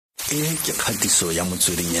ke Kagiso ya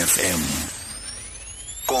Motsweding FM.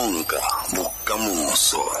 Konka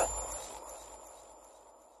bokamoso.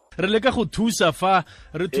 Re leka go thusa fa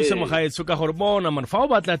re thusa mogaetso ka gore bona man fa o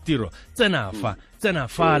batla tiro tsena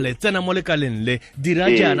fale tsena mo lekaleng le dira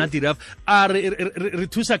jana dira a re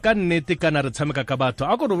thusa ka nnete kana re tshameka ka batho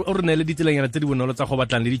a go re nele ditselanyana tse di bonolo tsa go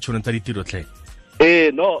batlang le ditshono tsa ditiro tle.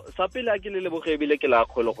 No sa pele a ke le bogebile ke la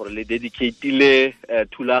kgolo gore le dedicate-ile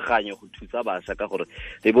thulaganyo go thusa basha ka gore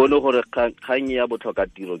le bone gore kgang ya botlhoka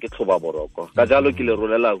tiro ke tlhoba boroko ka jalo ke le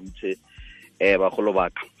rolela hutse bagolo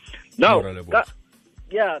baka now ka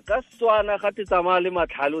Tswana ga te tsamaya le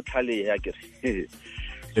matlhale tlhale ya kere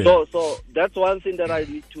so that's one thing that I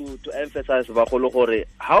need to emphasize bagolo gore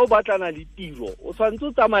ha o batlana le tiro o tshwantse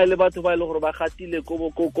o tsamaye le batho ba ile gore ba gatile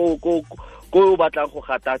ko batlang go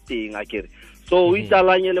gata teng a kere so o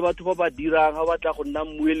italanye le batho ba ba dirang ha batla go nna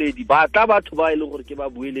mmueledi batla batho ba ile gore ke ba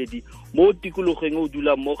bueledi mo tikologeng o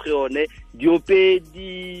dula mo ge yone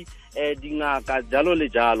diopedi dingaka jalo le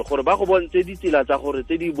jalo gore ba go bontshe ditsela tsa gore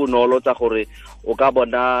tse di bonolo tsa gore o ka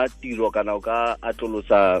bona tiro kana o ka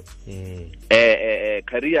atlolosa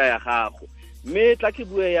career ya gago mme tla ke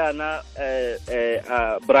bue yana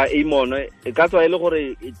bra Imono e ka tswa ile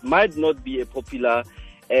gore it might not be a popular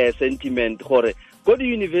sentiment gore go di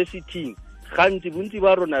university gantsi bontsi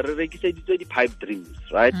ba rona re rekiseditswe di-pipe dreams,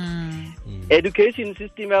 right? Education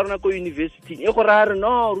system ya rona ko university e go ra re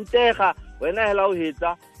no rutega wena hela o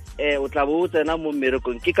hetsa o tla bo tsena mo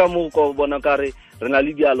mmerekong ke ka mo go bona ka re na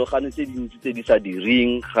le dialogane tse dintsi tse di sa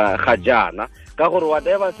diring ga jana ka gore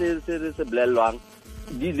whatever se blelwang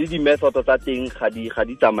di le di method tsa teng ga di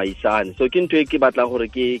tsamaisane so ke ntwe ke batla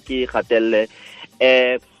gore ke gatelle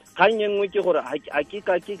kanyengwe ke gore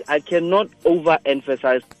I cannot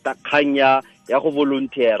overemphasize ta kanya ya go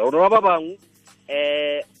volunteer rona ba bang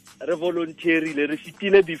re volunteerile re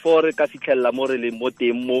fitile before re ka fitlhella mo re le mo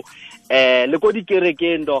teng mo le ko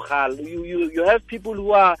dikerekeng dogal you have people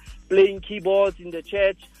who are playing keyboards in the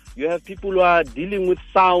church, you have people who are dealing with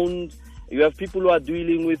sound, you have people who are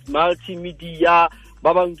dealing with multimedia,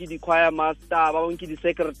 ba bang ke di choir master, ba bang ke di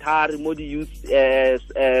secretary mo di youth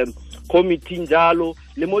committee jalo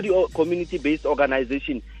le mo di community based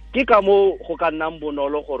organization ke ka mo go ka nnang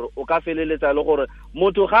bonolo gore o ka feleletsa le gore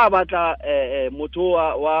motho ga batla motho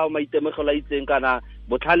wa maitemegelo itseng kana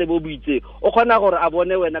botlhale bo buitse o kgona gore a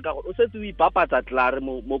bone wena ka gore o setse o ipapatsa tlare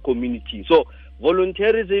mo community so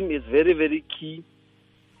volunteerism is very very key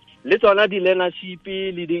le tsona di learnership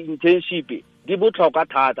le di internship di botlhokwa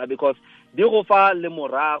thata because di go fa le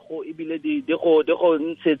morago ebile di go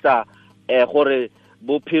ntshetsa gore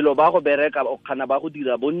bophelo ba go bereka o khana ba go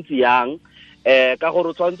dira bontsi yang ka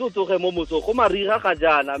gore tshwantse o tsoge mo motso go mariga ga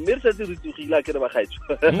jana mme re setse re tsogile ke re ba gaetso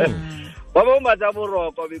ba bo matsa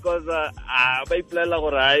boroko because ba iplela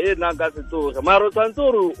gore a nna ka se tsoge mara tshwantse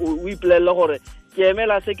o iplela gore ke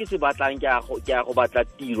emela se ke se batlang ke a go batla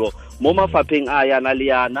tiro mo mafapheng a yana le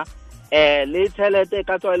yana le tšhelete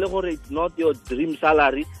ka tswa le gore it's not your dream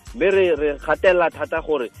salary mme re gatella thata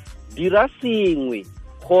gore dira sengwe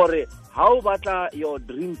gore ha o batla your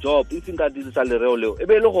dream job if nka dirisa lereo leo e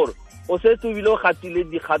be le gore o setse o bile o gatile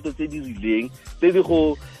digato tse di rileng tse di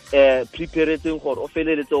go preparetseng gore o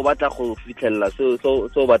feleletse o batla go fitlhella so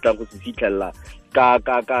o batlang go se fitlhella ka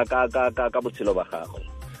botshelo ba gago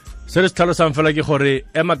se re tlhalosang fela ke gore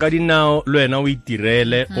ema ka dinao le wena o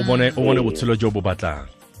itirele o bone botshelo jo bo batlang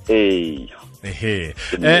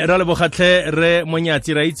ra le bogatlhe re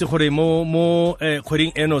Monyatsi ra itse gore mo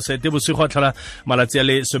kgweding eno sete bosigo a tlhola malatsi a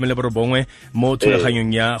le 19 mo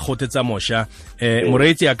thulaganyong ya go tetsa mosha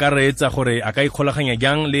moreetsi a ka reetsa gore a ka ikgolaganya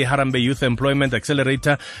jang le Harambee Youth Employment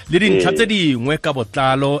Accelerator le dintlha tse dingwe ka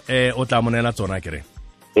botlalo o tla monela tsona kere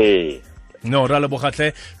no ra le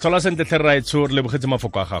bogatlhe tshola sente tle ra itse re le bogetse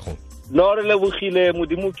mafoko a gago no re le bogile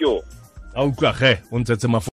modimo kyo a utlwa ge o ntsetse